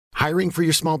Hiring for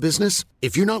your small business?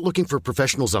 If you're not looking for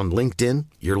professionals on LinkedIn,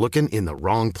 you're looking in the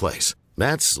wrong place.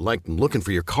 That's like looking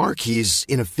for your car keys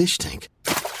in a fish tank.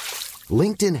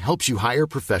 LinkedIn helps you hire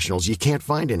professionals you can't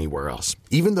find anywhere else,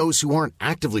 even those who aren't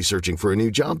actively searching for a new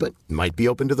job but might be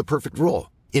open to the perfect role.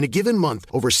 In a given month,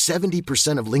 over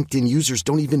 70% of LinkedIn users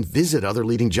don't even visit other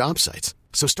leading job sites.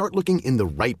 So start looking in the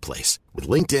right place. With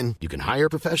LinkedIn, you can hire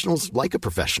professionals like a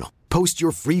professional. Post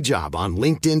your free job on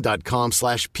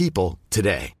linkedin.com/people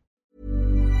today.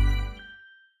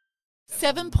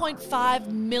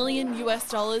 $7.5 million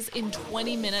in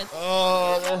 20 minutes.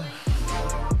 Oh.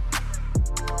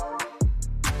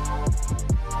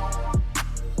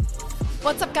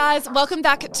 What's up, guys? Welcome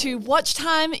back to Watch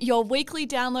Time, your weekly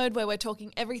download where we're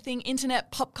talking everything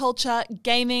internet, pop culture,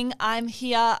 gaming. I'm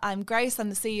here. I'm Grace. I'm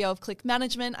the CEO of Click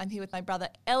Management. I'm here with my brother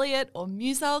Elliot, or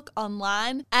Muselk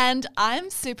online, and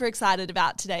I'm super excited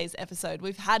about today's episode.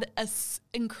 We've had an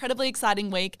incredibly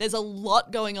exciting week. There's a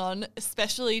lot going on,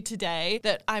 especially today,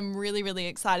 that I'm really, really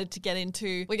excited to get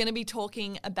into. We're going to be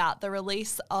talking about the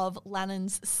release of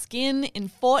Lannon's skin in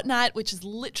Fortnite, which is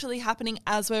literally happening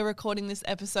as we're recording this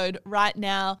episode right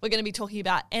now. We're going to be talking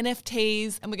about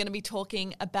NFTs, and we're going to be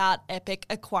talking about Epic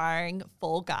acquiring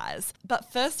Fall Guys.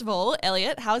 But first of all,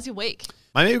 Elliot, how's your week?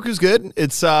 My week was good.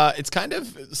 It's kind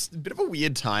of a bit of a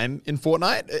weird time in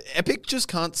Fortnite. Epic just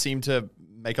can't seem to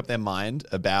make up their mind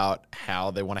about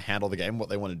how they want to handle the game, what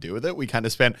they want to do with it. We kind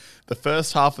of spent the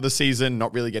first half of the season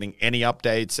not really getting any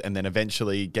updates, and then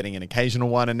eventually getting an occasional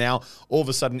one. And now all of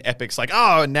a sudden Epic's like,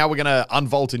 oh, and now we're going to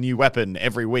unvault a new weapon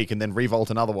every week and then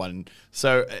revault another one.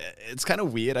 So it's kind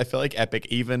of weird. I feel like Epic,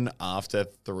 even after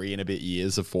 3 and a bit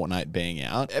years of Fortnite being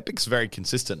out, Epic's very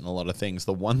consistent in a lot of things.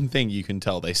 The one thing you can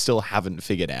tell they still haven't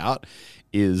figured out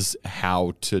is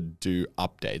how to do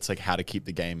updates, like how to keep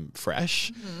the game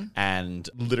fresh. Mm-hmm. And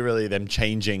literally them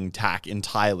changing tack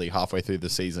entirely halfway through the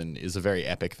season is a very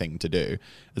epic thing to do.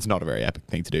 It's not a very epic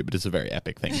thing to do, but it's a very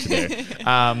epic thing to do.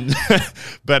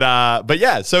 But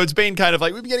yeah, so it's been kind of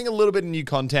like we've been getting a little bit of new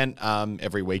content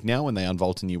every week now when they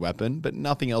unvault a new weapon, but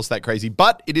nothing else that crazy.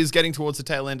 But it is getting towards the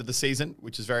tail end of the season,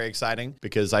 which is very exciting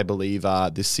because I believe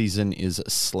this season is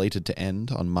slated to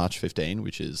end on March 15,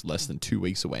 which is less than 2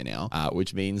 weeks away now,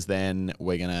 which means then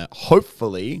we're going to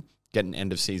hopefully get an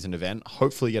end of season event,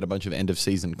 hopefully get a bunch of end of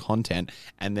season content,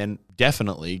 and then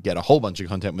definitely get a whole bunch of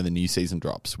content when the new season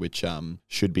drops, which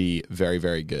should be very,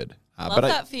 very good. Love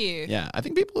that for you. Yeah, I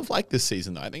think people have liked this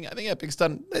season though. I think Epic's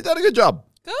done a good job.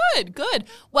 Good.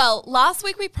 Well, last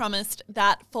week we promised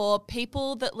that for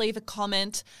people that leave a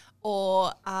comment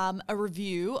or a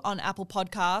review on Apple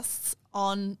Podcasts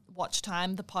on Watch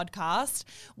Time, the podcast,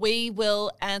 we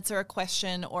will answer a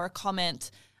question or a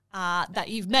comment that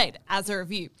you've made as a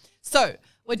review. So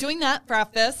we're doing that for our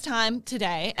first time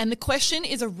today, and the question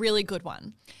is a really good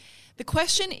one. The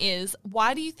question is,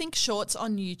 why do you think shorts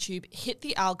on YouTube hit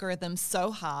the algorithm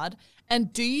so hard,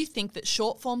 and do you think that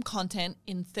short-form content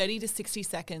in 30 to 60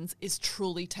 seconds is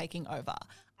truly taking over?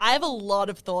 I have a lot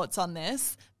of thoughts on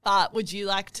this, but would you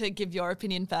like to give your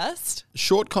opinion first?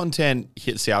 Short content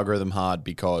hits the algorithm hard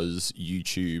because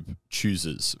YouTube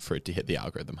chooses for it to hit the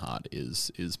algorithm hard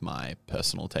is my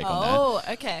personal take on that. Oh,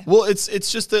 okay. Well, it's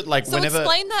just that like so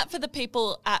explain that for the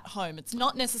people at home. It's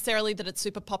not necessarily that it's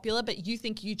super popular, but you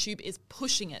think YouTube is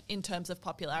pushing it in terms of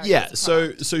popularity. Yeah,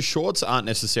 so shorts aren't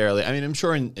necessarily, I mean, I'm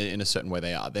sure in a certain way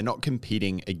they are. They're not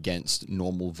competing against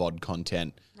normal VOD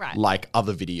content like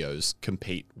other videos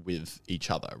compete with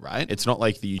each other, right? It's not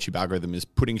like the YouTube algorithm is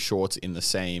putting shorts in the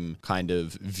same kind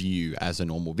of view as a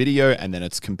normal video, and then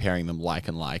it's comparing them like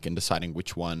and deciding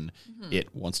which one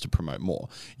it wants to promote more.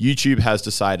 YouTube has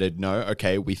decided, no,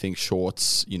 okay, we think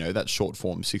shorts, that short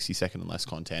form 60-second and less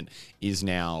content is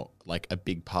now like a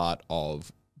big part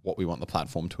of what we want the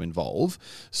platform to involve.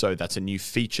 So that's a new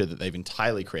feature that they've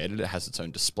entirely created. It has its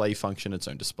own display function, its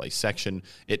own display section.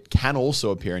 It can also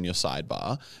appear in your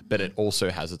sidebar, but it also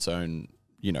has its own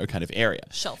kind of area.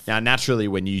 Shelf. Now, naturally,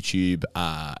 when YouTube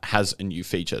has a new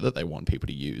feature that they want people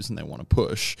to use and they want to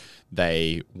push,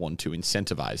 they want to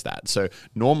incentivize that. So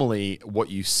normally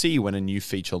what you see when a new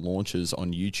feature launches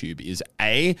on YouTube is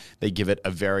they give it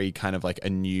a very kind of like a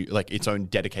new, like its own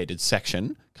dedicated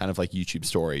section, kind of like YouTube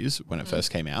Stories when it first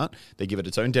came out. They give it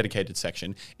its own dedicated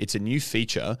section. It's a new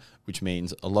feature, which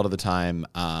means a lot of the time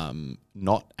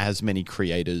not as many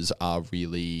creators are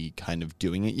really kind of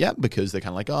doing it yet because they're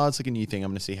kind of like, oh, it's like a new thing.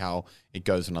 I'm going to see how it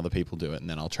goes when other people do it, and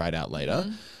then I'll try it out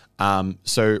later.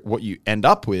 So what you end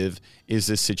up with is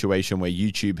this situation where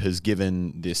YouTube has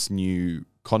given this new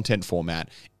content format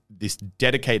this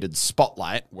dedicated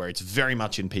spotlight where it's very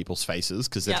much in people's faces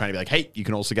because they're trying to be like, hey, you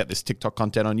can also get this TikTok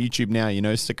content on YouTube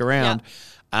now, stick around.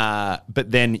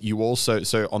 But then you also,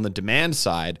 so on the demand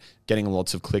side, getting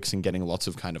lots of clicks and getting lots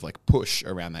of kind of like push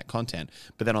around that content.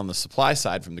 But then on the supply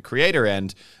side, from the creator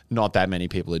end, not that many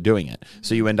people are doing it.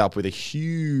 So you end up with a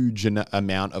huge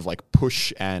amount of like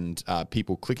push and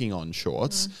people clicking on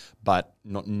shorts, but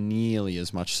not nearly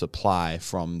as much supply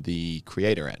from the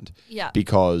creator end. Yeah.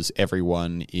 Because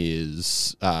everyone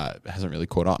is hasn't really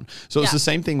caught on. So it's the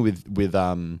same thing with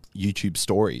YouTube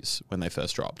stories when they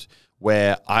first dropped,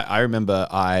 where I remember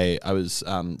I was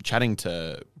chatting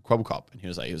to Quabblecop, and he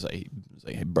was like,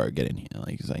 hey bro, get in here.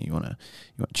 Like, he's like, you want a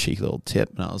cheeky little tip?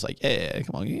 And I was like, yeah,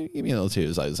 come on, give me a little tip.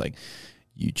 It was like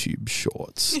YouTube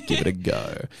Shorts, give it a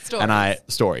go.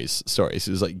 Stories. It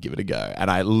was like, give it a go. And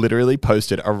I literally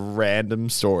posted a random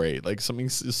story, like something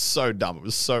so dumb. It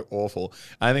was so awful.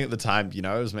 And I think at the time, it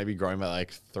was maybe growing by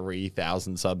like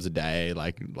 3,000 subs a day.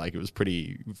 Like it was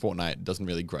pretty, Fortnite doesn't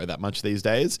really grow that much these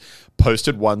days.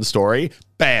 Posted one story,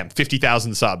 bam,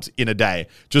 50,000 subs in a day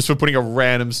just for putting a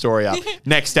random story up.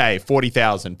 Next day,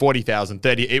 40,000,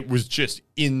 30. It was just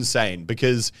insane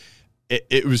because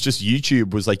it was just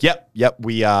YouTube was like, yep,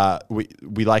 we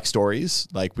like stories.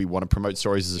 Like, we want to promote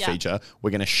stories as a feature.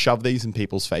 We're going to shove these in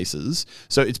people's faces.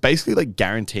 So it's basically like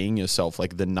guaranteeing yourself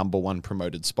like the number one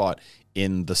promoted spot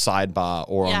in the sidebar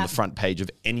or on the front page of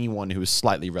anyone who is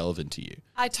slightly relevant to you.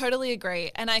 I totally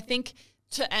agree. And I think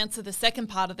to answer the second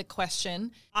part of the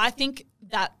question, I think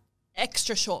that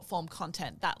extra short form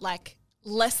content, that like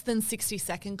less than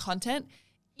 60-second content,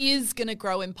 is going to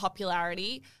grow in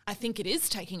popularity. I think it is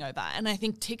taking over. And I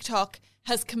think TikTok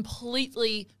has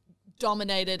completely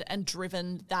dominated and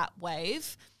driven that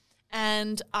wave.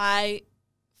 And I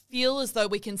feel as though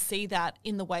we can see that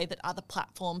in the way that other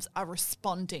platforms are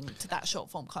responding to that short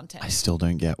form content. I still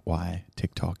don't get why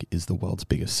TikTok is the world's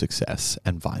biggest success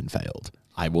and Vine failed.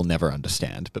 I will never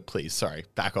understand, but please, sorry,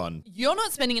 back on. You're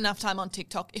not spending enough time on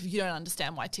TikTok if you don't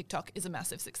understand why TikTok is a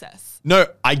massive success. No,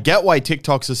 I get why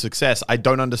TikTok's a success. I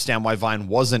don't understand why Vine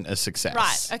wasn't a success.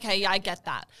 Right. Okay. Yeah, I get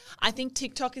that. I think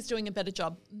TikTok is doing a better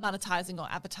job monetizing or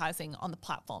advertising on the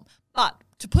platform. But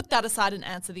to put that aside and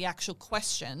answer the actual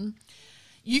question,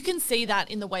 you can see that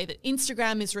in the way that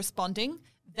Instagram is responding.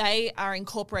 They are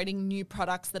incorporating new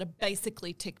products that are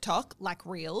basically TikTok, like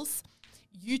Reels.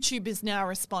 YouTube is now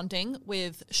responding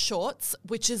with Shorts,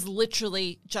 which is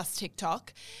literally just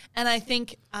TikTok. And I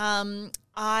think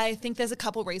there's a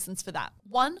couple reasons for that.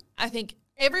 One, I think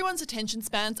everyone's attention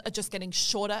spans are just getting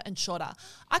shorter and shorter.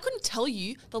 I couldn't tell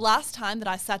you the last time that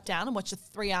I sat down and watched a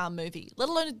 3-hour movie, let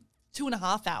alone a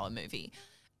 2.5-hour movie.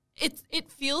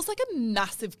 It feels like a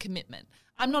massive commitment.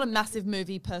 I'm not a massive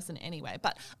movie person anyway,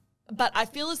 but I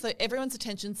feel as though everyone's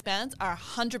attention spans are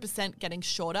 100% getting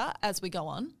shorter as we go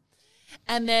on.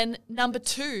 And then number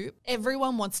 2,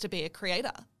 everyone wants to be a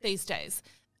creator these days.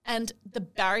 And the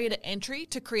barrier to entry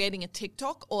to creating a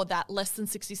TikTok or that less than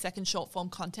 60-second short form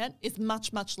content is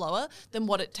much, much lower than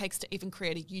what it takes to even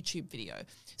create a YouTube video.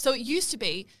 So it used to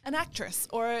be an actress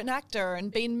or an actor and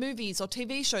be in movies or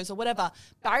TV shows or whatever.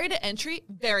 Barrier to entry,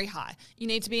 very high. You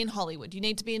need to be in Hollywood. You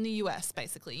need to be in the US,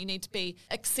 basically. You need to be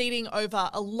exceeding over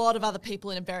a lot of other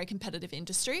people in a very competitive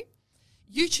industry.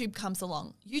 YouTube comes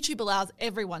along. YouTube allows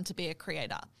everyone to be a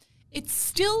creator. It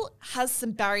still has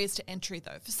some barriers to entry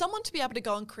though. For someone to be able to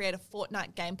go and create a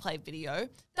Fortnite gameplay video,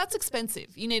 that's expensive.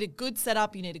 You need a good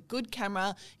setup, you need a good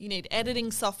camera, you need editing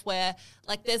software.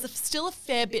 Like, there's still a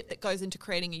fair bit that goes into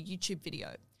creating a YouTube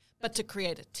video. But to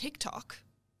create a TikTok,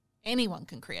 anyone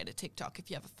can create a TikTok if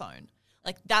you have a phone.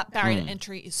 Like, that barrier to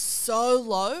entry is so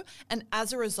low, and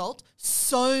as a result,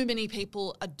 so many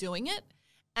people are doing it.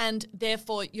 And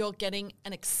therefore, you're getting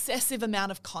an excessive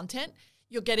amount of content.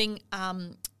 You're getting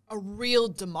a real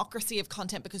democracy of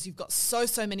content because you've got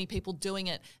so many people doing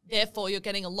it. Therefore, you're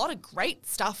getting a lot of great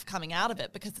stuff coming out of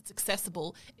it because it's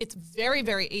accessible. It's very,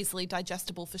 very easily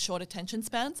digestible for short attention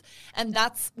spans. And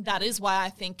that is why I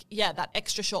think, that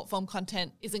extra short form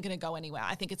content isn't going to go anywhere.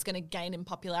 I think it's going to gain in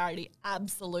popularity,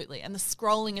 absolutely. And the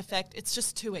scrolling effect, it's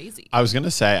just too easy. I was going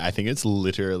to say, I think it's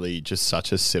literally just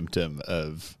such a symptom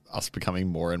of us becoming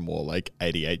more and more like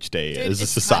ADHD as a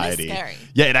society. Scary.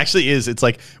 Yeah, it actually is. It's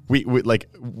like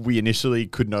we initially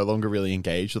could no longer really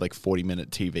engage with like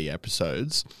 40-minute TV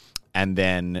episodes. And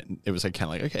then it was like kind of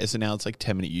like, okay, so now it's like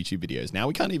 10-minute YouTube videos. Now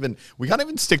we can't even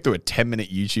stick to a 10-minute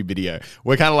YouTube video.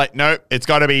 We're kind of like, no, it's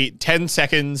got to be 10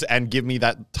 seconds and give me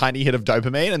that tiny hit of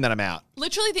dopamine and then I'm out.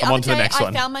 Literally the other day,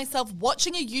 I found myself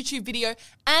watching a YouTube video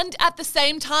and at the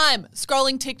same time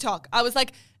scrolling TikTok. I was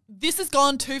like, this has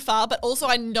gone too far, but also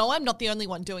I know I'm not the only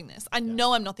one doing this.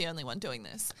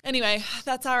 Anyway,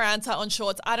 that's our answer on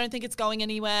Shorts. I don't think it's going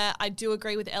anywhere. I do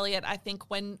agree with Elliot. I think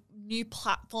when new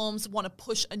platforms want to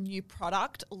push a new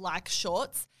product like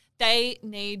Shorts, they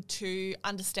need to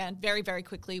understand very, very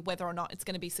quickly whether or not it's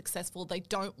going to be successful. They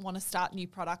don't want to start new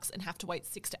products and have to wait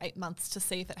 6 to 8 months to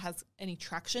see if it has any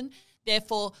traction.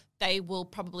 Therefore, they will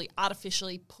probably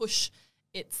artificially push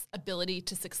its ability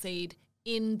to succeed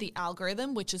in the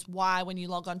algorithm, which is why when you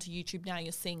log on to YouTube now,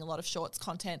 you're seeing a lot of shorts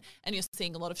content and you're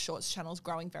seeing a lot of shorts channels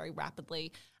growing very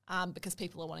rapidly because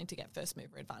people are wanting to get first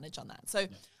mover advantage on that. So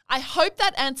I hope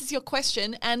that answers your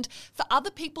question. And for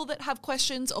other people that have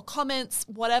questions or comments,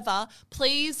 whatever,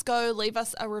 please go leave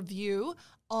us a review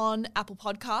on Apple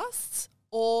Podcasts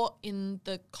or in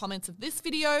the comments of this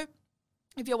video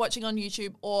if you're watching on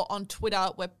YouTube, or on Twitter.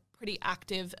 We're pretty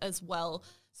active as well.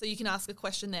 So you can ask a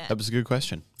question there. That was a good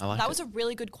question. I like that. That was a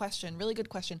really good question. Really good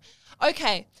question.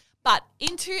 Okay, but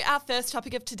into our first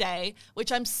topic of today,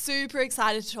 which I'm super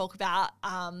excited to talk about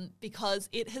because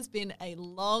it has been a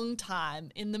long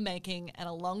time in the making and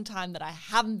a long time that I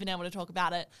haven't been able to talk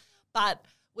about it. But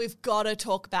we've got to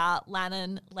talk about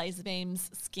Lannan Laserbeam's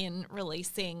skin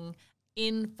releasing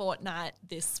in Fortnite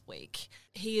this week.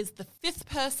 He is the 5th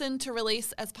person to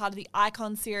release as part of the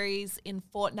Icon series in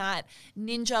Fortnite.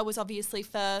 Ninja was obviously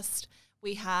first.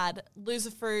 We had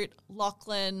Loserfruit,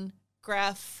 Lachlan,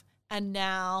 Gref, and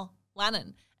now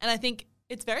Lannan. And I think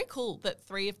it's very cool that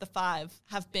 3 of the 5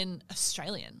 have been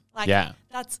Australian.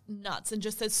 That's nuts, and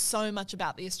just says so much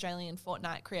about the Australian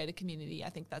Fortnite creator community. I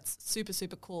think that's super,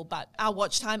 super cool. But our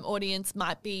Watch Time audience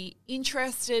might be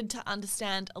interested to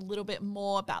understand a little bit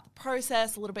more about the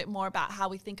process, a little bit more about how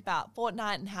we think about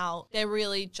Fortnite and how they're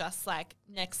really just like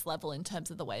next level in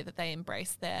terms of the way that they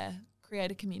embrace their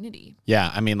creator community. Yeah,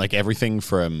 I mean, like everything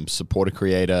from supporter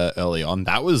creator early on,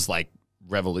 that was like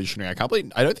revolutionary.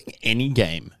 I don't think any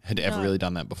game had ever really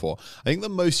done that before. I think the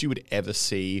most you would ever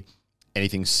see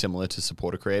anything similar to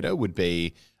supporter creator would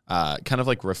be kind of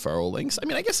like referral links. I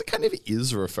mean, I guess it kind of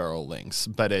is referral links,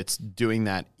 but it's doing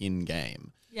that in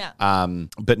game. Yeah.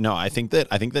 But no, I think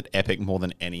that Epic, more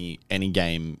than any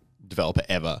game developer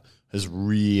ever, has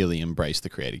really embraced the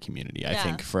creator community. I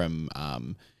think from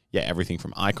everything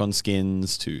from icon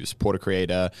skins to supporter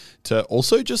creator to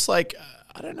also just like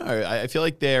I don't know. I feel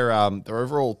like their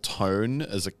overall tone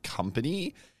as a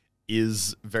company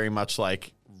is very much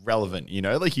like relevant. You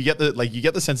know, like you get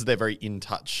the sense that they're very in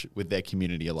touch with their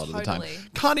community a lot of the time.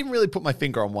 Can't even really put my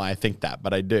finger on why I think that,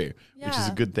 but I do, which is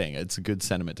a good thing. It's a good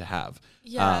sentiment to have.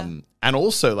 Yeah. And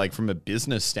also like from a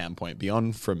business standpoint,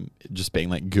 beyond from just being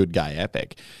like good guy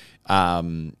Epic,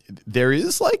 there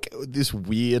is like this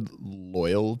weird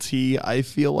loyalty I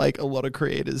feel like a lot of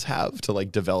creators have to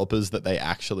like developers that they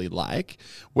actually like,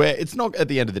 where it's not at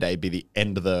the end of the day be the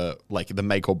end of the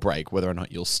make or break whether or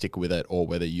not you'll stick with it or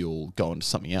whether you'll go into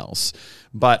something else.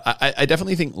 But I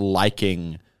definitely think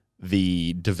liking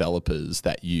the developers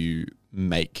that you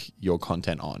make your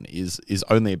content on is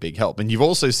only a big help. And you've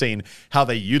also seen how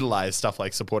they utilize stuff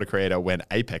like supporter creator when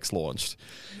Apex launched.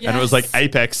 Yes. And it was like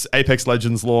Apex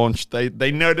Legends launched.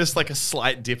 They noticed like a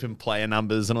slight dip in player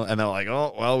numbers and they're like,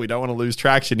 oh, well, we don't want to lose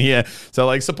traction here. So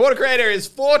like supporter creator is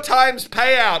 4 times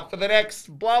payout for the next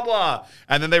blah, blah.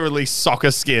 And then they released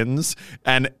soccer skins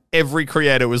and every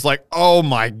creator was like, oh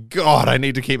my God, I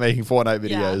need to keep making Fortnite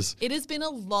videos. Yeah. It has been a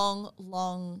long,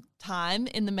 long time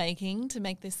in the making to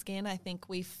make this skin. I think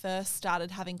we first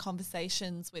started having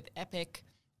conversations with Epic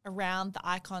around the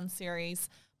Icon series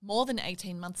more than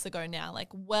 18 months ago now, like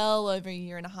well over a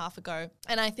year and a half ago.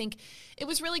 And I think it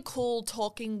was really cool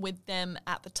talking with them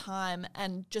at the time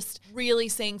and just really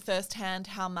seeing firsthand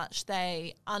how much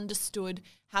they understood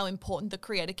how important the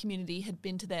creator community had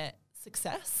been to their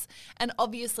success. And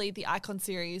obviously the Icon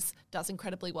series does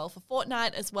incredibly well for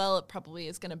Fortnite as well. It probably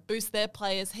is going to boost their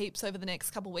players heaps over the next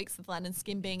couple of weeks with Lannan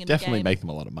skin being in the game. Definitely make them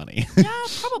a lot of money. Yeah,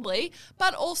 probably.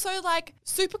 But also like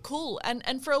super cool.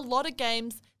 And for a lot of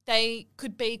games, they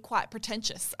could be quite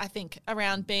pretentious, I think,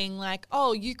 around being like,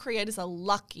 oh, you creators are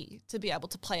lucky to be able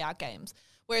to play our games.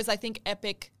 Whereas I think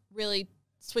Epic really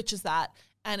switches that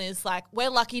and is like, we're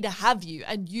lucky to have you,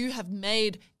 and you have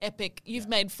made Epic, you've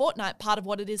made Fortnite part of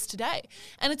what it is today.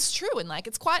 And it's true, and like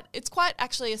it's quite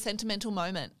actually a sentimental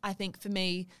moment, I think, for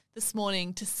me this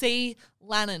morning to see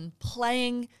Lannan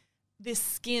playing this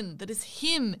skin that is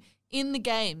him in the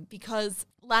game, because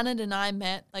Lannan and I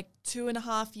met like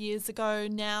 2.5 years ago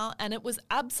now, and it was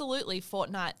absolutely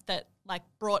Fortnite that like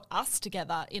brought us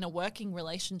together in a working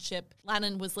relationship.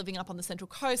 Lannan was living up on the Central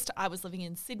Coast. I was living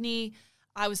in Sydney.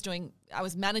 I was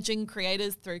managing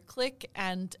creators through Click,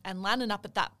 and Lannan up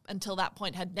at that until that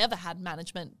point had never had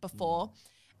management before.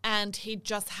 And he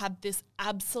just had this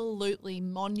absolutely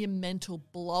monumental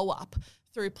blow up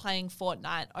through playing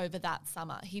Fortnite over that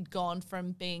summer. He'd gone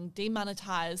from being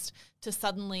demonetized to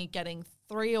suddenly getting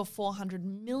 300 or 400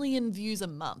 million views a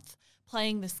month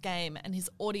playing this game, and his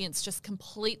audience just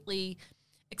completely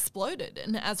exploded.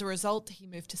 And as a result, he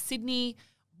moved to Sydney.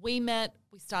 We met,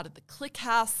 we started the Click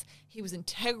House. He was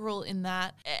integral in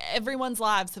that. Everyone's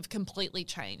lives have completely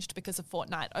changed because of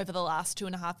Fortnite over the last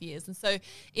 2.5 years. And so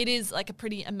it is like a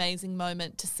pretty amazing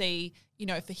moment to see, you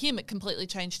know, for him, it completely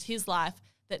changed his life,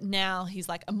 that now he's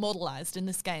like immortalized in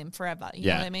this game forever. You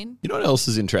know what I mean? You know what else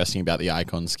is interesting about the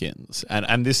icon skins?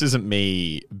 And this isn't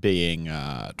me being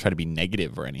trying to be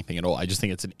negative or anything at all. I just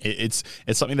think it's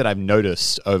something that I've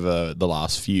noticed over the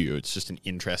last few. It's just an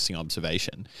interesting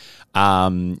observation.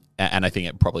 And I think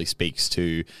it probably speaks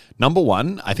to, number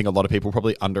one, I think a lot of people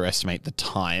probably underestimate the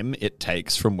time it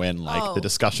takes from when the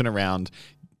discussion around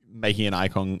making an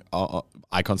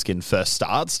icon skin first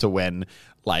starts to when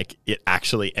like it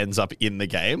actually ends up in the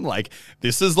game. Like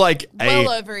this is like well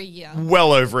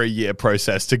over a year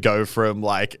process to go from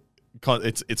like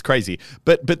it's crazy.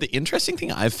 But the interesting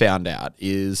thing I've found out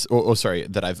is,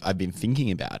 that I've been thinking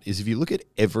about is if you look at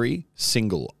every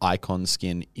single icon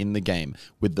skin in the game,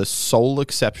 with the sole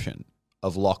exception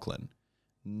of Lachlan,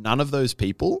 none of those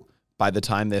people, by the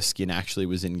time their skin actually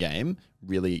was in game,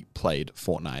 really played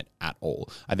Fortnite at all.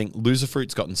 I think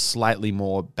Loserfruit's gotten slightly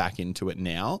more back into it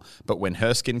now, but when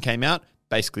her skin came out,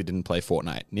 basically didn't play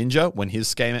Fortnite. Ninja, when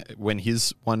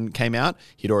his one came out,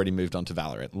 he'd already moved on to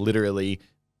Valorant. Literally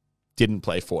didn't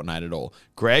play Fortnite at all.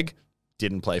 Greg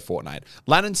didn't play Fortnite.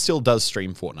 Lannon still does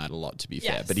stream Fortnite a lot, to be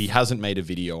fair, but he hasn't made a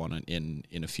video on it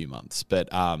in a few months. But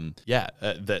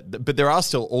but there are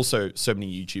still also so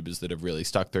many YouTubers that have really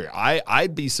stuck through.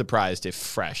 I'd be surprised if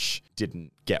Fresh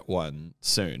didn't get one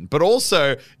soon. But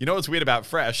also, you know what's weird about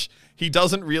Fresh? He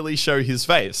doesn't really show his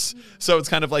face. So it's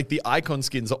kind of like the icon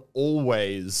skins are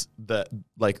always the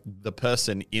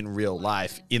person in real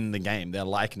life in the game, their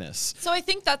likeness. So I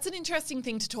think that's an interesting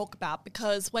thing to talk about,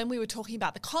 because when we were talking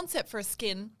about the concept for a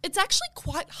skin, it's actually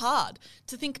quite hard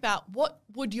to think about what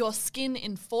would your skin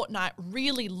in Fortnite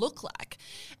really look like.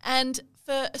 And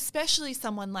for especially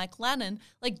someone like Lannon,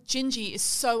 like Gingy is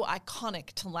so iconic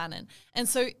to Lannon. And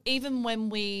so even when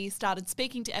we started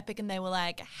speaking to Epic and they were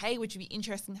like, hey, would you be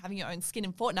interested in having your own skin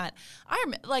in Fortnite? I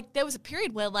remember, like, there was a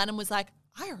period where Lannon was like,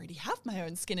 I already have my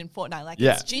own skin in Fortnite. Like,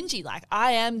 it's Gingy. Like,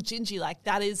 I am Gingy. Like,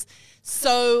 that is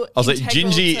so I was like,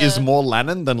 Gingy is more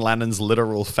Lannon than Lannon's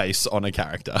literal face on a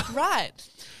character. Right.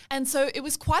 And so it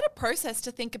was quite a process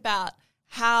to think about,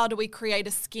 how do we create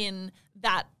a skin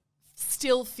that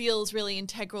still feels really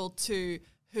integral to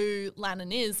who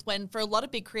Lannon is, when for a lot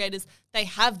of big creators, they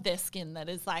have their skin that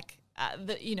is like,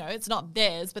 it's not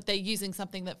theirs, but they're using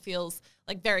something that feels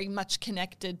like very much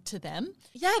connected to them.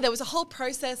 Yeah, there was a whole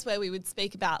process where we would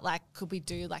speak about like, could we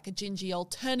do like a Gingy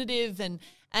alternative? And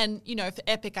you know, for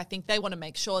Epic, I think they want to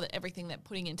make sure that everything they're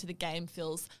putting into the game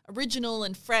feels original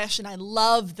and fresh. And I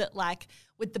love that, like,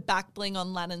 with the back bling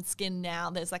on Lannon's skin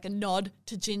now, there's like a nod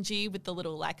to Gingy with the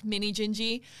little like mini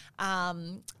Gingy.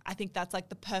 I think that's like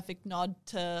the perfect nod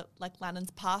to like Lannon's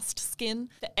past skin.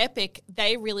 For Epic,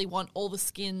 they really want all the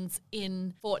skins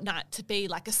in Fortnite to be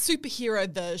like a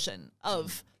superhero version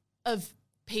of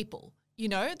people. You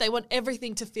know, they want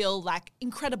everything to feel like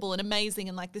incredible and amazing,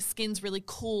 and like the skin's really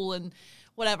cool and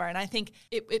whatever. And I think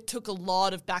it took a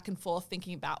lot of back and forth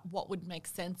thinking about what would make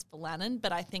sense for Lannon.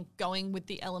 But I think going with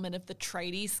the element of the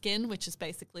tradie skin, which is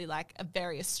basically like a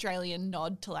very Australian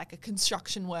nod to like a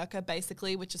construction worker,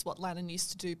 basically, which is what Lannon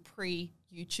used to do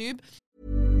pre-YouTube.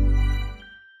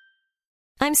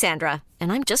 I'm Sandra,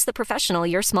 and I'm just the professional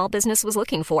your small business was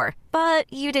looking for. But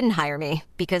you didn't hire me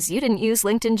because you didn't use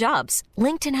LinkedIn Jobs.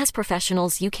 LinkedIn has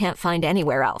professionals you can't find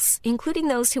anywhere else, including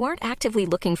those who aren't actively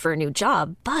looking for a new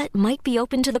job, but might be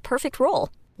open to the perfect role,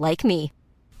 like me.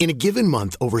 In a given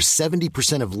month, over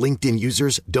 70% of LinkedIn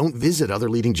users don't visit other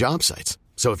leading job sites.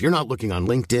 So if you're not looking on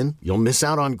LinkedIn, you'll miss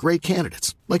out on great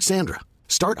candidates like Sandra.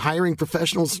 Start hiring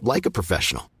professionals like a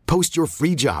professional. Post your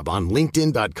free job on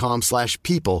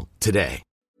linkedin.com/people today.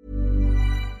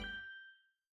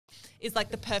 Is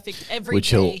like the perfect everyday which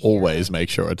he'll hero. always make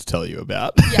sure to tell you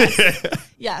about.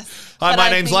 Yes. Hi, my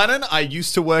name's Lannon. I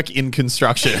used to work in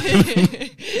construction.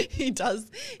 He does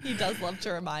love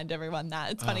to remind everyone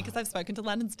that. It's funny because I've spoken to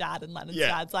Lannon's dad, and Lannon's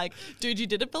dad's like, dude, you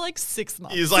did it for like 6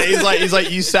 months. He's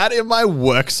like, you sat in my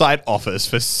worksite office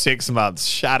for 6 months.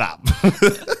 Shut up.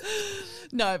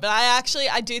 No, but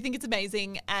I do think it's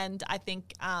amazing, and I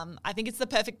think it's the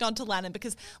perfect nod to Lannon,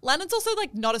 because Lannon's also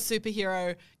like not a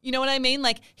superhero. You know what I mean?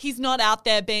 Like, he's not out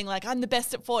there being like, I'm the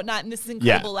best at Fortnite and this is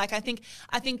incredible. Yeah. Like, I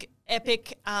think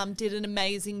Epic did an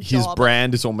amazing His job.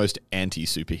 brand is almost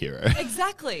anti-superhero.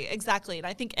 Exactly. And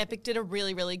I think Epic did a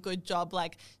really, really good job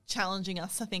like challenging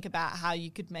us to think about how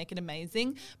you could make it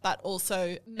amazing, but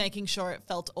also making sure it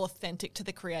felt authentic to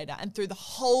the creator. And through the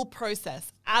whole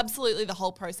process, absolutely the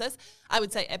whole process, I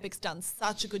would say Epic's done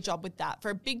such a good job with that. For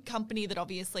a big company that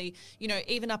obviously, you know,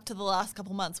 even up to the last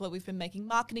couple months where we've been making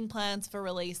marketing plans for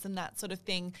release and that sort of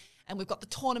thing, and we've got the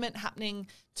tournament happening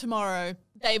tomorrow,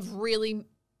 they've really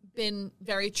been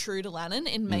very true to Lannon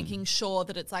in making sure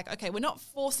that it's like, okay, we're not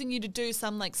forcing you to do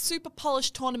some like super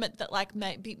polished tournament that like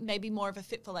maybe more of a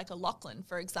fit for like a Lachlan,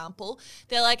 for example.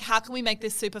 They're like, how can we make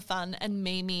this super fun and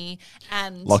memey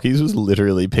and... Lockie's was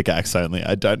literally pickaxe only.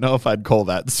 I don't know if I'd call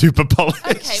that super polished.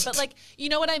 Okay, but like, you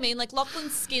know what I mean? Like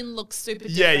Lachlan's skin looks super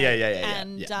different.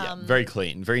 Yeah. Very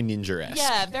clean, very ninja-esque.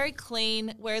 Yeah, very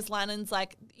clean. Whereas Lannon's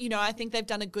like, you know, I think they've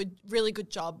done a really good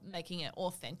job making it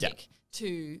authentic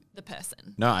to the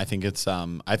person. No, I think it's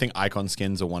I think icon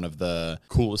skins are one of the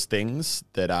coolest things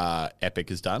that Epic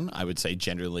has done. I would say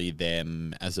generally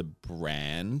them as a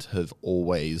brand have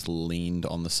always leaned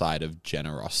on the side of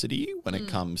generosity when it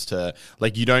comes to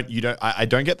like I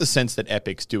don't get the sense that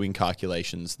Epic's doing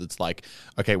calculations that's like,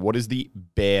 okay, what is the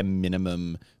bare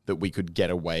minimum that we could get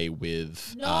away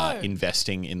with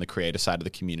investing in the creator side of the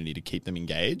community to keep them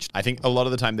engaged. I think a lot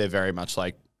of the time they're very much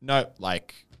like, no,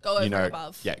 like go over and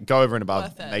above. Yeah, go over and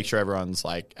above. Make sure everyone's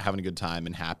like having a good time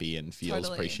and happy and feels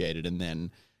appreciated, and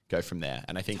then go from there.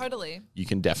 And I think you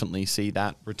can definitely see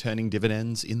that returning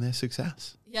dividends in their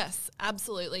success. Yes,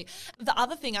 absolutely. The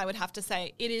other thing I would have to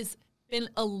say, it is been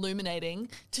illuminating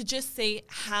to just see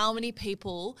how many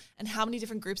people and how many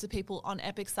different groups of people on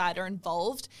Epic's side are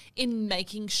involved in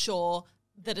making sure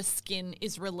that a skin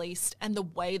is released and the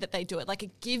way that they do it. Like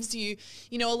it gives you,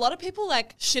 you know, a lot of people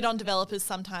like shit on developers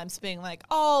sometimes being like,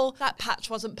 oh, that patch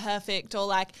wasn't perfect, or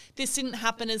like this didn't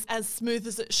happen as smooth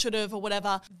as it should have, or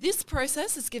whatever. This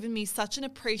process has given me such an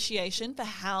appreciation for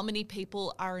how many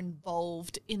people are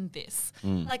involved in this.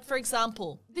 Like for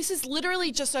example, this is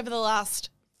literally just over the last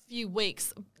few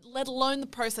weeks, let alone the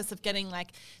process of getting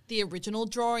like the original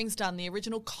drawings done, the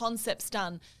original concepts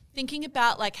done, thinking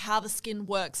about like how the skin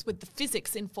works with the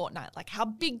physics in Fortnite, like how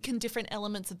big can different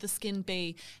elements of the skin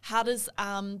be? How does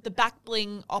the back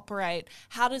bling operate?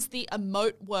 How does the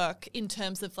emote work in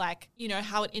terms of like, you know,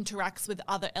 how it interacts with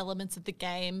other elements of the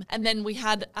game? And then we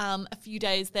had a few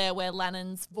days there where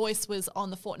Lannon's voice was on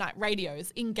the Fortnite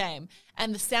radios in game,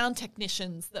 and the sound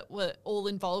technicians that were all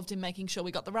involved in making sure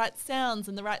we got the right sounds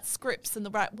and the right scripts and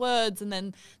the right words, and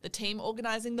then the team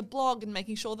organizing the blog and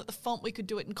making sure that the font, we could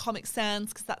do it in Comic Sans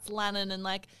because that's Lannon, and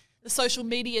like the social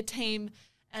media team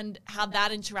and how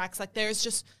that interacts. Like there's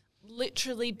just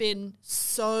literally been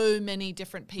so many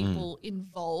different people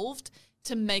involved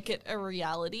to make it a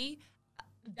reality.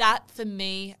 That for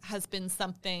me has been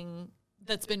something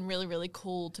that's been really, really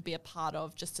cool to be a part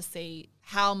of, just to see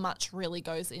how much really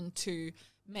goes into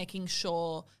making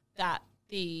sure that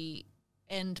the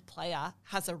end player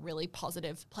has a really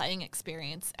positive playing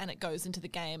experience and it goes into the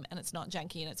game and it's not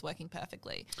janky and it's working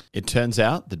perfectly. It turns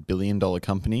out that billion-dollar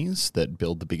companies that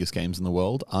build the biggest games in the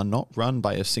world are not run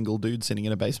by a single dude sitting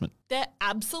in a basement. They're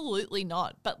absolutely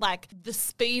not. But like the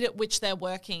speed at which they're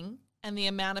working and the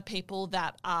amount of people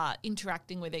that are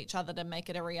interacting with each other to make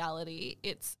it a reality,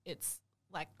 it's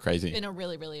like crazy. Been a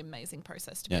really, really amazing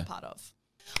process to be a part of.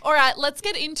 All right, let's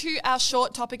get into our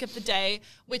short topic of the day,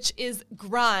 which is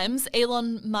Grimes,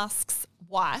 Elon Musk's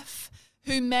wife,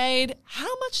 who made,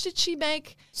 how much did she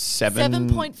make?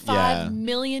 $7.5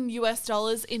 million US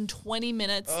in 20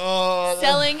 minutes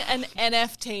selling an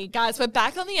NFT. Guys, we're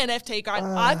back on the NFT grind.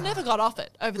 I've never got off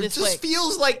it over this week. It just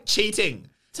feels like cheating.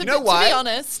 You know why? To be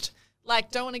honest,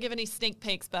 like, don't want to give any sneak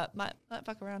peeks, but might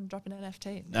fuck around and drop an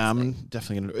NFT. I'm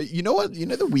definitely going to. You know what? You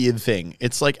know the weird thing?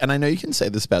 It's like, and I know you can say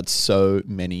this about so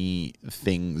many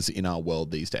things in our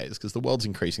world these days because the world's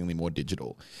increasingly more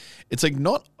digital. It's like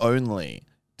not only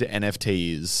do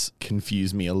NFTs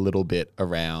confuse me a little bit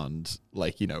around,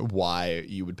 like, you know, why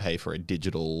you would pay for a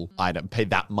digital item, pay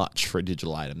that much for a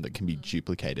digital item that can be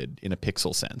duplicated in a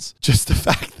pixel sense. Just the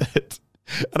fact that,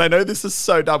 and I know this is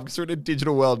so dumb because we're in a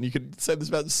digital world and you can say this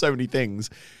about so many things.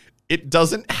 It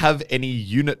doesn't have any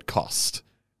unit cost,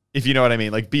 if you know what I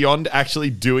mean. Like beyond actually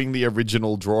doing the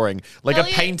original drawing. Like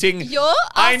Elliot, a painting. You're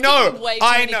asking way too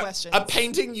many questions. A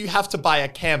painting, you have to buy a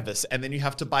canvas and then you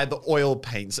have to buy the oil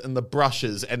paints and the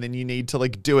brushes and then you need to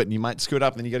like do it and you might screw it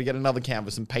up and then you got to get another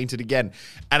canvas and paint it again.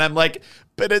 And I'm like,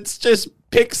 but it's just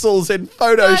pixels in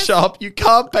Photoshop. You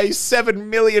can't pay $7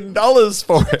 million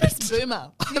for it.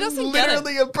 Boomer. He I'm doesn't get it.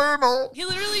 literally a boomer. He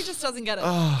literally just doesn't get it.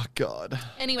 Oh, God.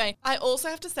 Anyway, I also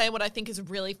have to say what I think is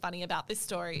really funny about this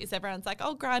story is everyone's like,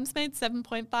 oh, Grimes made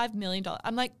 $7.5 million.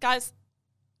 I'm like, guys,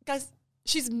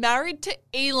 she's married to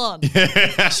Elon.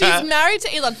 She's married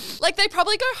to Elon. Like, they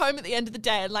probably go home at the end of the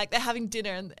day and, like, they're having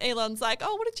dinner and Elon's like,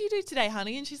 oh, what did you do today,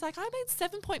 honey? And she's like, I made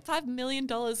 $7.5 million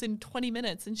in 20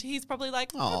 minutes. And he's probably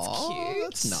like, oh, that's cute.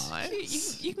 That's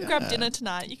nice. You can grab dinner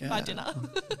tonight. You can buy dinner.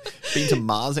 Been to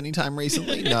Mars anytime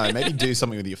recently? No, maybe do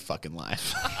something with your fucking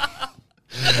life.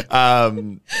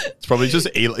 It's probably just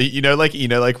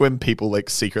like when people like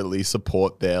secretly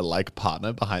support their like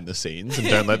partner behind the scenes and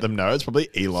don't let them know. It's probably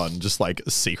Elon just like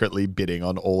secretly bidding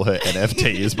on all her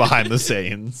NFTs behind the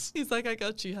scenes. He's like, I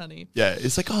got you, honey. Yeah,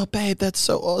 it's like, oh babe, that's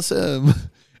so awesome.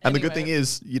 And the good Anyway. thing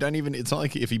is, it's not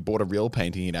like if he bought a real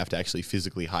painting, he'd have to actually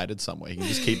physically hide it somewhere. He can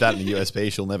just keep that in a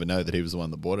USB. She'll never know that he was the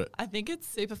one that bought it. I think it's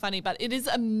super funny, but it is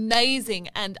amazing.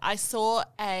 And I saw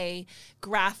a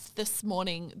graph this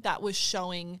morning that was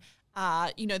showing,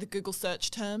 the Google search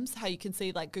terms, how you can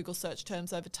see like Google search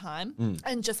terms over time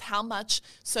and just how much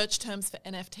search terms for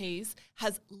NFTs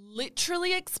has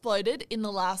literally exploded in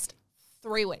the last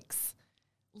 3 weeks.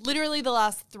 Literally the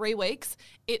last 3 weeks,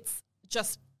 it's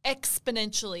just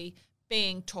exponentially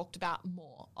being talked about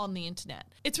more on the internet.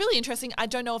 It's really interesting. I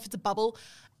don't know if it's a bubble.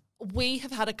 We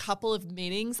have had a couple of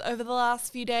meetings over the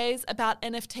last few days about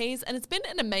NFTs, and it's been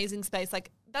an amazing space. Like,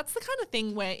 that's the kind of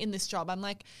thing where in this job, I'm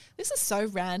like, this is so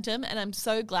random, and I'm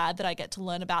so glad that I get to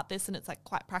learn about this, and it's like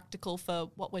quite practical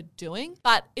for what we're doing.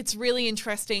 But it's really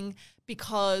interesting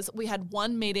because we had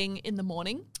one meeting in the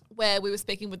morning where we were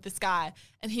speaking with this guy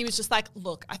and he was just like,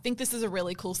 look, I think this is a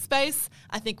really cool space.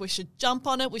 I think we should jump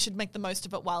on it. We should make the most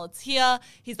of it while it's here.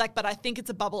 He's like, but I think it's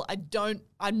a bubble.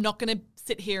 I'm not going to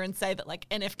sit here and say that like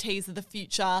NFTs are the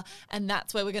future and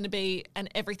that's where we're going to be and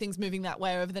everything's moving that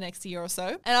way over the next year or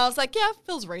so. And I was like, yeah,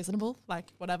 feels reasonable, like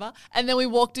whatever. And then we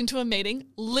walked into a meeting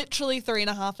literally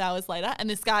 3.5 hours later and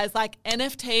this guy is like,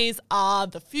 NFTs are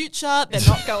the future. They're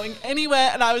not going anywhere.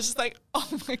 And I was just like,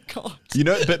 oh my God.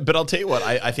 But I'll tell you what,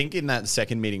 I think in that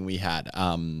second meeting we had,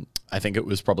 I think it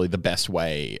was probably the best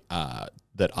way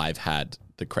that I've had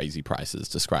the crazy prices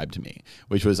described to me,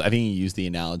 which was, I think you used the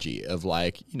analogy of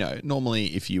like, normally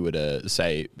if you were to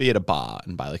say, be at a bar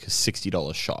and buy like a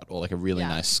 $60 shot or like a really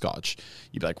nice scotch,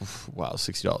 you'd be like, wow,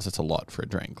 $60, that's a lot for a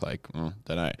drink. Like, don't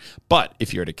know. But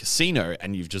if you're at a casino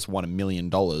and you've just won $1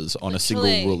 million on a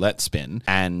single roulette spin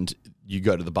and you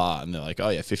go to the bar and they're like, oh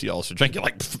yeah, $50 for a drink. You're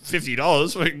like,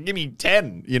 $50? Well, give me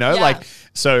 10, Like,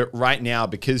 so right now,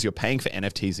 because you're paying for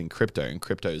NFTs in crypto and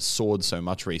crypto has soared so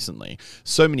much recently,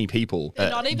 so many people,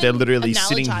 they're literally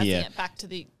sitting here. It back to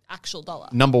the actual dollar.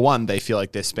 Number one, they feel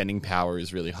like their spending power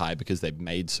is really high because they've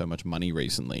made so much money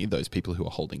recently, those people who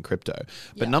are holding crypto.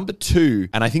 But number two,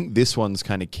 and I think this one's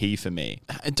kind of key for me,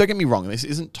 and don't get me wrong, this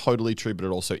isn't totally true, but it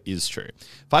also is true.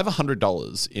 If I have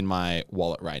 $100 in my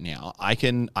wallet right now, I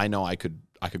know I could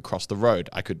cross the road.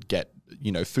 I could get,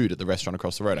 food at the restaurant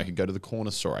across the road. I could go to the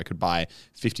corner store. I could buy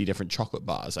 50 different chocolate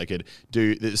bars. I could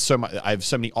there's so much, I have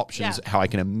so many options how I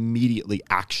can immediately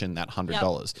action that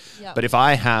 $100. Yep. But if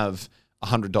I have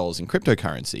 $100 in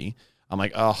cryptocurrency, I'm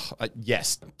like,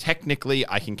 yes, technically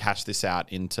I can cash this out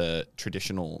into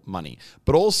traditional money.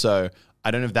 But also, I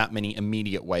don't have that many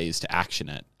immediate ways to action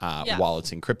it while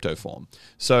it's in crypto form.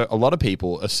 So a lot of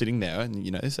people are sitting there and,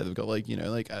 they say they've got like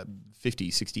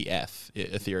 50, 60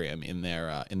 Ethereum in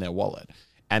their wallet.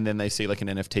 And then they see like an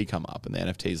NFT come up and the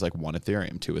NFT is like 1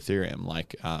 Ethereum, 2 Ethereum,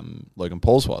 like Logan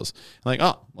Paul's was. I'm like,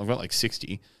 oh, I've got like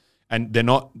 60. And they're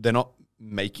not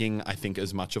making, I think,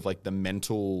 as much of like the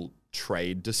mental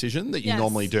trade decision that you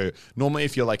normally do. Normally,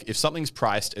 if something's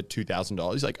priced at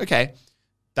 $2,000, like, okay,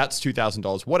 that's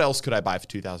 $2,000. What else could I buy for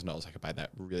 $2,000? I could buy that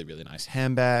really, really nice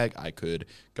handbag. I could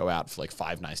go out for like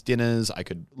 5 nice dinners. A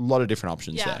lot of different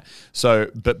options there.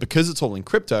 So, but because it's all in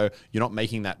crypto, you're not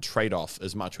making that trade-off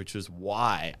as much, which is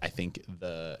why I think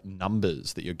the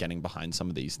numbers that you're getting behind some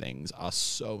of these things are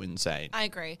so insane. I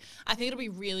agree. I think it'll be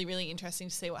really, really interesting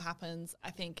to see what happens.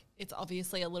 I think it's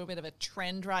obviously a little bit of a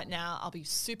trend right now. I'll be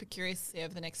super curious to see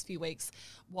over the next few weeks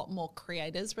what more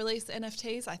creators release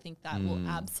NFTs. I think that will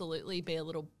absolutely be a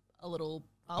little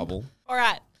bubble. All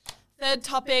right. Third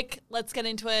topic, let's get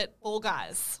into it. Fall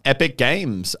Guys. Epic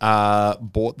Games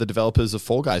bought the developers of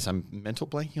Fall Guys. I'm mental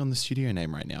blanking on the studio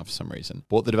name right now for some reason.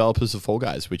 Bought the developers of Fall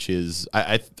Guys, which is,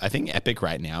 I think Epic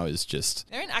right now is just...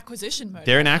 They're in acquisition mode.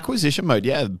 They're in acquisition mode,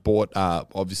 yeah.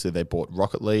 Obviously they bought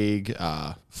Rocket League,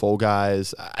 Fall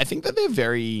Guys. I think that they're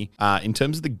very, in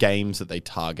terms of the games that they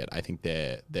target, I think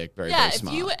they're very, very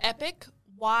smart. If you were Epic,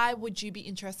 why would you be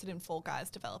interested in Fall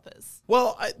Guys developers?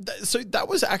 Well, so that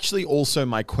was actually also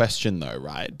my question, though,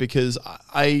 right? Because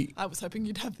I was hoping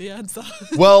you'd have the answer.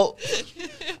 Well,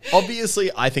 obviously,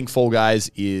 I think Fall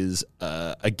Guys is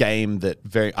a game that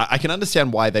I can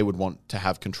understand why they would want to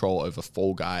have control over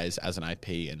Fall Guys as an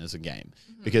IP and as a game,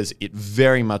 because it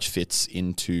very much fits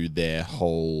into their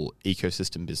whole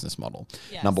ecosystem business model.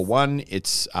 Yes. Number one,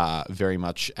 it's very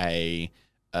much a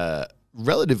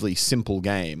relatively simple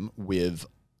game with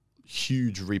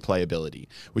huge replayability,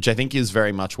 which I think is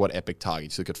very much what Epic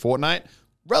targets. Look at Fortnite,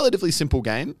 relatively simple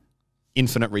game,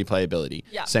 infinite replayability.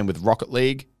 Yeah. Same with Rocket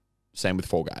League, same with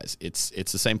Fall Guys. It's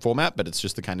the same format, but it's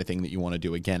just the kind of thing that you want to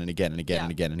do again and again and again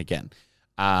and again and again.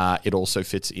 It also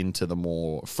fits into the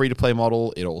more free-to-play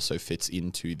model. It also fits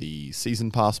into the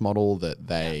season pass model that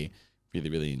they really,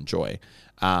 really enjoy.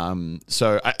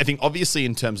 So I think obviously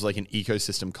in terms of like an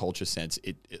ecosystem culture sense,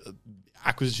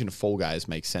 acquisition of Fall Guys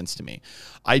makes sense to me.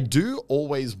 I do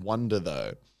always wonder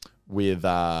though, with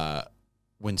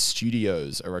when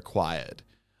studios are acquired,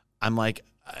 I'm like,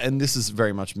 and this is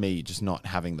very much me just not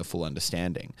having the full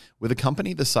understanding. With a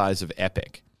company the size of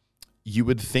Epic, you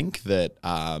would think that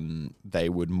they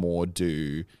would more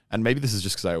do, and maybe this is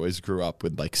just because I always grew up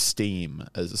with like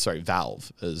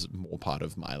Valve as more part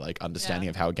of my like understanding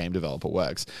of how a game developer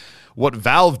works. What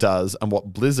Valve does and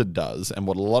what Blizzard does and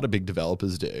what a lot of big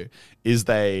developers do is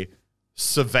they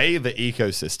survey the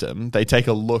ecosystem, they take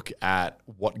a look at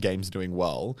what game's doing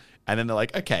well, and then they're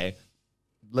like, okay,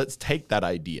 let's take that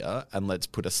idea and let's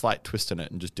put a slight twist in it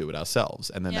and just do it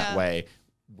ourselves. And then that way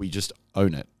we just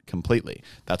own it completely.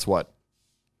 That's what,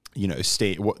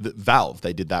 Valve,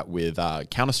 they did that with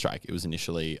Counter-Strike. It was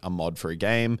initially a mod for a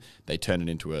game. They turned it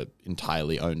into an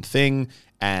entirely owned thing,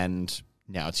 and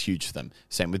now it's huge for them.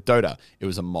 Same with Dota. It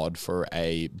was a mod for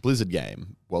a Blizzard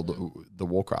game, the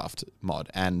Warcraft mod,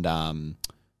 and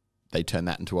they turned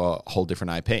that into a whole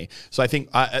different IP. So I think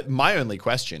my only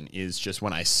question is just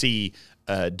when I see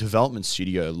a development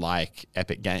studio like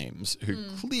Epic Games, who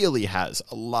clearly has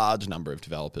a large number of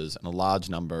developers and a large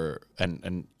number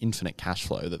and infinite cash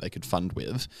flow that they could fund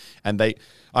with, and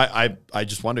I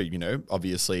just wonder,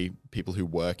 obviously people who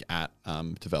work at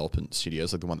development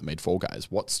studios like the one that made Fall Guys,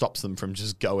 what stops them from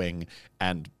just going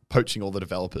and poaching all the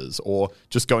developers, or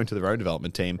just going to their own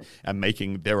development team and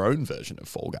making their own version of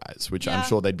Fall Guys, which I'm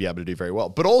sure they'd be able to do very well.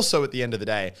 But also at the end of the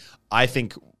day, I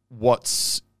think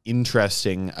what's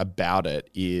interesting about it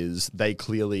is they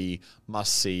clearly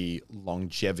must see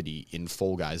longevity in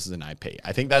Fall Guys as an IP.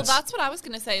 I think that's what I was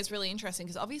going to say is really interesting,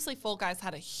 because obviously Fall Guys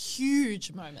had a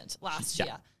huge moment last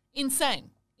year.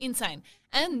 Insane.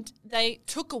 And they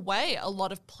took away a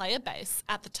lot of player base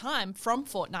at the time from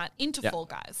Fortnite into Fall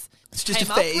Guys. It's just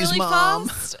Came a phase, up really Mom.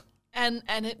 fast, and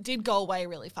it did go away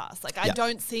really fast. Like, I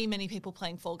don't see many people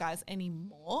playing Fall Guys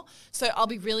anymore. So I'll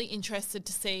be really interested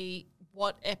to see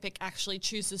what Epic actually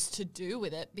chooses to do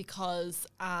with it, because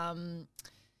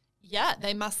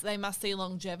they must see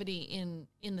longevity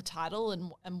in the title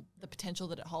and the potential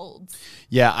that it holds.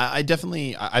 Yeah,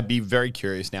 I'd be very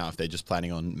curious now if they're just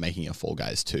planning on making a Fall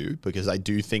Guys 2, because I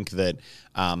do think that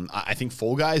I think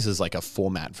Fall Guys as like a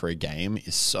format for a game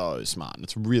is so smart, and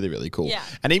it's really, really cool. Yeah.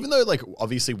 And even though like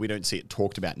obviously we don't see it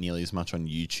talked about nearly as much on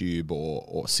YouTube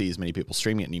or see as many people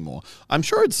streaming it anymore, I'm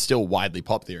sure it's still widely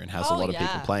popular and has a lot of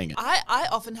people playing it. I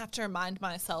often have to remind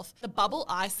myself, the bubble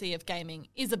I see of gaming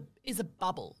is a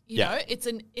bubble. You know,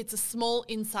 it's a small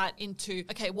insight into,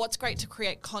 okay, what's great to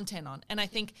create content on. And I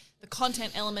think the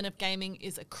content element of gaming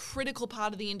is a critical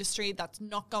part of the industry that's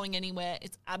not going anywhere.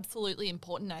 It's absolutely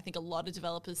important. I think a lot of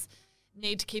developers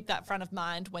need to keep that front of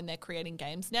mind when they're creating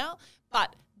games now.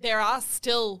 But there are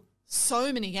still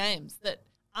so many games that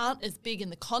aren't as big in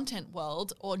the content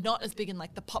world, or not as big in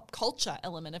like the pop culture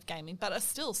element of gaming, but are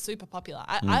still super popular.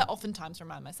 I oftentimes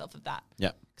remind myself of that.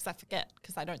 Yeah. Because I forget,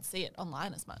 because I don't see it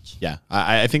online as much. Yeah.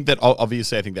 I think that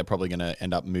obviously I think they're probably going to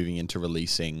end up moving into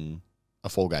releasing a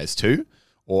Fall Guys 2.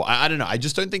 Or I don't know. I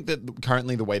just don't think that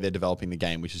currently the way they're developing the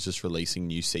game, which is just releasing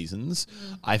new seasons,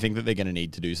 I think that they're going to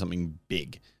need to do something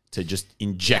big to just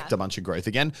inject a bunch of growth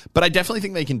again. But I definitely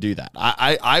think they can do that.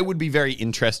 I would be very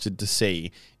interested to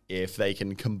see if they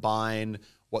can combine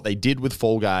what they did with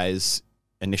Fall Guys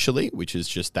initially, which is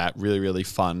just that really, really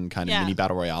fun kind of mini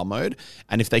battle royale mode,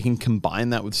 and if they can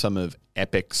combine that with some of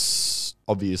Epic's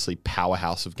obviously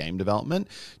powerhouse of game development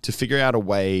to figure out a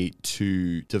way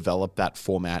to develop that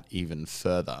format even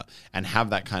further and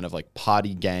have that kind of like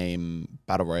party game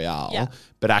battle royale,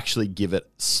 but actually give it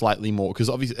slightly more, because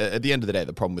obviously at the end of the day,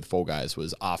 the problem with Fall Guys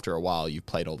was after a while you've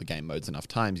played all the game modes enough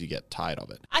times, you get tired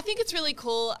of it. I think it's really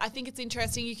cool. I think it's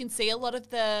interesting. You can see a lot of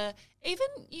the, even,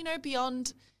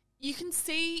 beyond, you can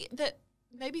see that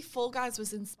maybe Fall Guys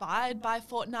was inspired by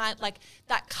Fortnite, like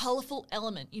that colourful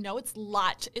element. You know, it's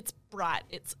light, it's bright,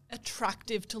 it's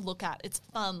attractive to look at, it's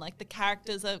fun, like the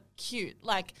characters are cute.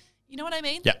 Like, you know what I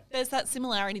mean? Yeah. There's that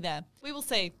similarity there. We will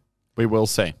see. We will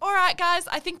see. All right, guys,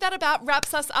 I think that about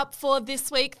wraps us up for this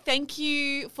week. Thank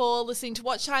you for listening to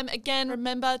Watch Time. Again,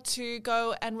 remember to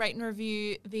go and rate and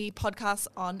review the podcast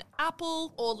on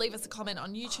Apple or leave us a comment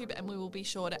on YouTube and we will be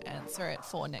sure to answer it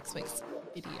for next week's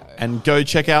video. And go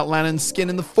check out Lannon's skin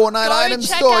in the Fortnite item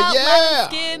store. Go check out Yeah.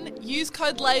 Lannon's Skin, use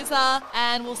code LASER,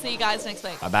 and we'll see you guys next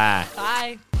week. Bye-bye.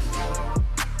 Bye.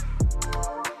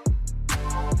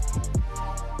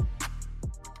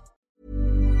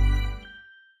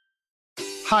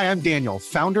 Hi, I'm Daniel,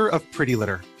 founder of Pretty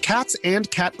Litter. Cats and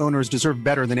cat owners deserve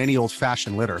better than any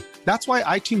old-fashioned litter. That's why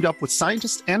I teamed up with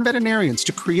scientists and veterinarians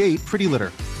to create Pretty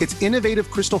Litter. Its innovative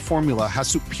crystal formula has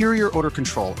superior odor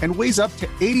control and weighs up to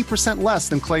 80% less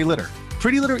than clay litter.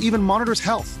 Pretty Litter even monitors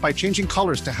health by changing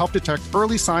colors to help detect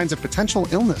early signs of potential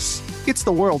illness. It's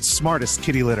the world's smartest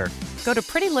kitty litter. Go to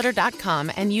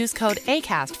prettylitter.com and use code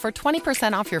ACAST for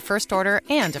 20% off your first order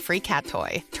and a free cat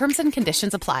toy. Terms and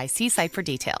conditions apply. See site for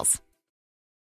details.